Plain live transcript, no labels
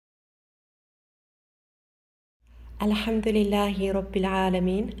Alhamdulillahi Rabbil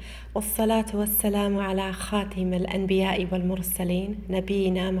Alameen, wassalatu wassalamu ala khatim al-anbiya'i wal-mursaleen,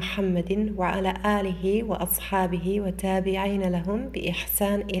 nabiyyina Muhammadin wa ala alihi wa ashabihi wa tabi'ina lahum bi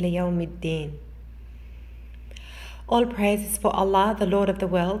ihsan ila yawmiddin. All praise is for Allah, the Lord of the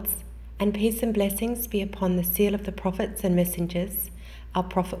worlds, and peace and blessings be upon the seal of the prophets and messengers, our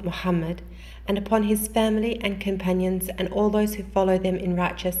Prophet Muhammad, and upon his family and companions and all those who follow them in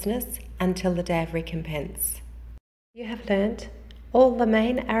righteousness until the day of recompense. You have learnt all the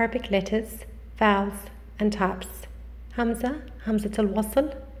main Arabic letters, vowels and types: Humzah,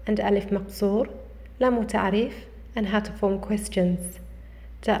 Humzatulwasl and Alif Maqsoor, Laam ta'rif, and how to form questions,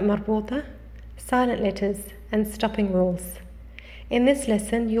 marbootah, silent letters and stopping rules. In this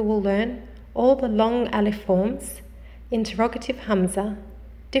lesson you will learn all the long alif forms, interrogative Humzah,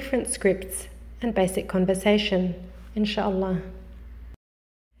 different scripts and basic conversation, inshallah.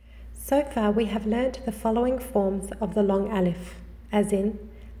 So far we have learnt the following forms of the long alif, as in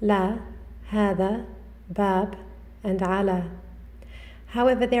la, hada, bab and ala.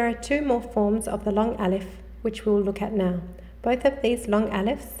 However, there are two more forms of the long alif which we will look at now. Both of these long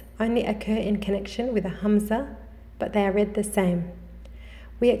alifs only occur in connection with a Humzah, but they are read the same.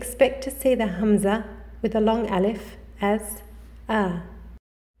 We expect to see the Humzah with a long alif as a.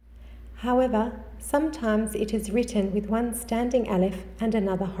 However, sometimes it is written with one standing alif and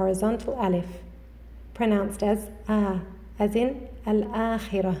another horizontal alif, pronounced as a, as in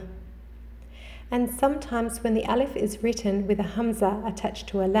al-akhirah. And sometimes when the alif is written with a Humzah attached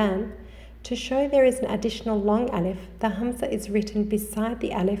to a Laam, to show there is an additional long alif, the Humzah is written beside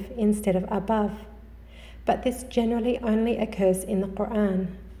the alif instead of above. But this generally only occurs in the Quran.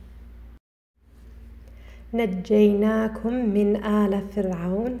 نَجَّيْنَاكُمْ مِنْ آلَ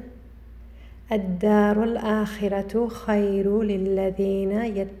فِرْعَوْنَ الدار الآخرة خير للذين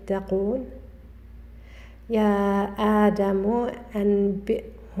يتقون يا آدم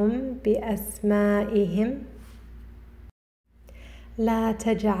أنبئهم بأسمائهم لا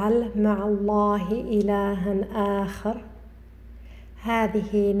تجعل مع الله إلها آخر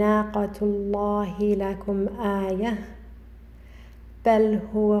هذه ناقة الله لكم آية بل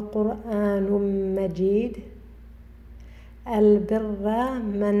هو قرآن مجيد البر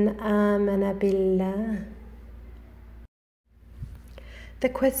من آمن بالله. The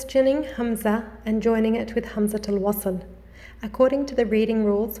questioning Humzah and joining it with Humzatulwasl. According to the reading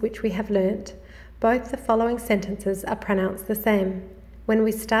rules which we have learnt, both the following sentences are pronounced the same. When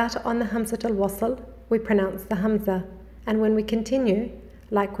we start on the Humzatulwasl, we pronounce the Humzah, and when we continue,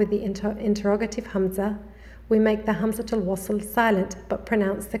 like with the interrogative Humzah, we make the Humzatulwasl silent but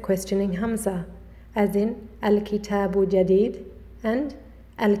pronounce the questioning Humzah, as in Al-Kitabu Jadid and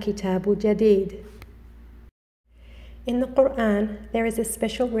Al-Kitabu Jadid. In the Quran, there is a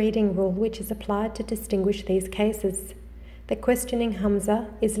special reading rule which is applied to distinguish these cases. The questioning Humzah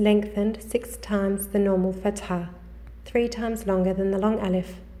is lengthened 6 times the normal Fathah, 3 times longer than the long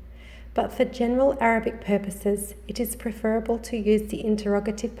alif. But for general Arabic purposes, it is preferable to use the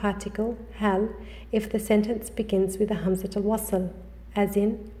interrogative particle hal if the sentence begins with a Humzatulwasl, as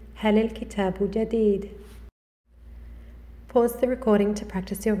in هل الكتاب جديد. Pause the recording to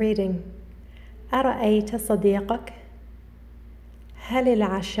practice your reading. أرأيت صديقك؟ هل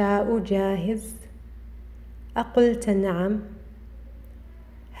العشاء جاهز؟ أقلت نعم.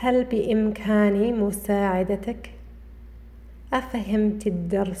 هل بإمكاني مساعدتك؟ أفهمت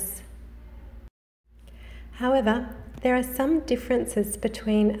الدرس؟ However, there are some differences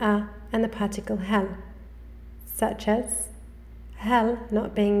between a and the particle hal, such as hal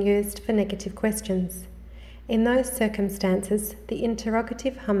not being used for negative questions. In those circumstances, the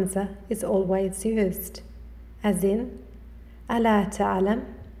interrogative Humzah is always used, as in ألا تعلم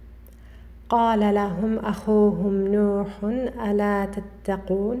قال لهم أخوهم نوح ألا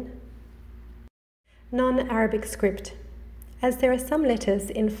تتقون. Non-Arabic script. As there are some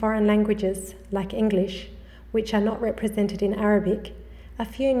letters in foreign languages, like English, which are not represented in Arabic, a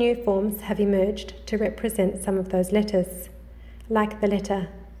few new forms have emerged to represent some of those letters, like the letter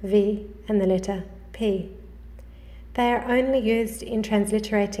V and the letter P. They are only used in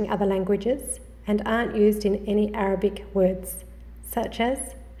transliterating other languages and aren't used in any Arabic words, such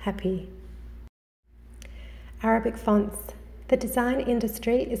as happy. Arabic fonts. The design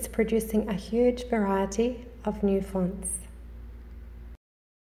industry is producing a huge variety of new fonts.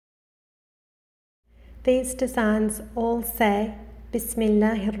 These designs all say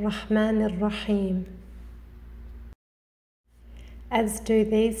Bismillahir Rahmanir Rahim, as do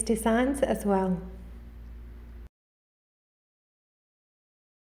these designs as well.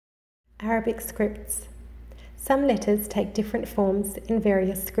 Arabic scripts. Some letters take different forms in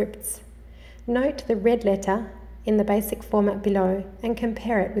various scripts. Note the red letter in the basic format below and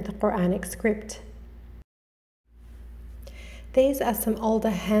compare it with the Quranic script. These are some older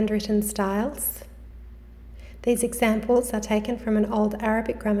handwritten styles. These examples are taken from an old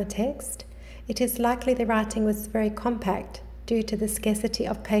Arabic grammar text. It is likely the writing was very compact due to the scarcity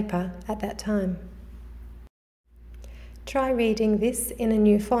of paper at that time. Try reading this in a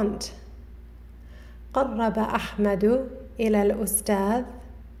new font. قرب أحمد إلى الأستاذ.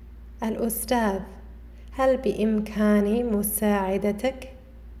 الأستاذ هل بإمكاني مساعدتك؟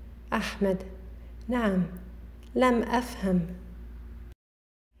 أحمد نعم لم أفهم.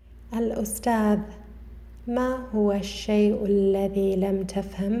 الأستاذ ما هو الشيء الذي لم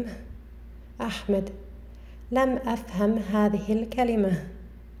تفهم؟ أحمد لم أفهم هذه الكلمة.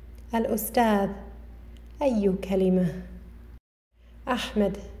 الأستاذ أي كلمة؟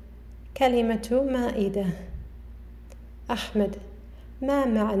 أحمد كلمة مائدة. أحمد ما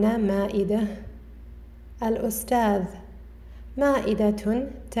معنى مائدة؟ الأستاذ مائدة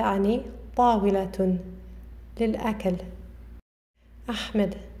تعني طاولة للأكل.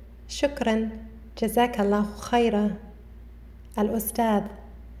 أحمد شكرا جزاك الله خيرا. الأستاذ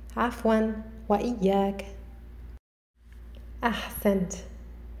عفوا وإياك. أحسنت.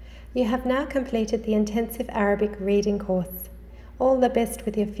 You have now completed the intensive Arabic reading course. All the best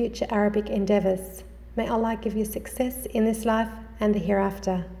with your future Arabic endeavors. May Allah give you success in this life and the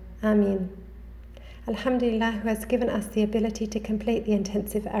hereafter. Ameen. Alhamdulillah, who has given us the ability to complete the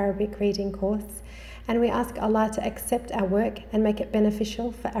intensive Arabic reading course, and we ask Allah to accept our work and make it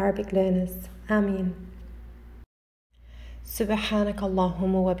beneficial for Arabic learners. Ameen. سبحانك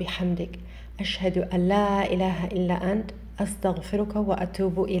اللهم وبحمدك أشهد أن لا إله إلا أنت أستغفرك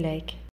وأتوب إليك.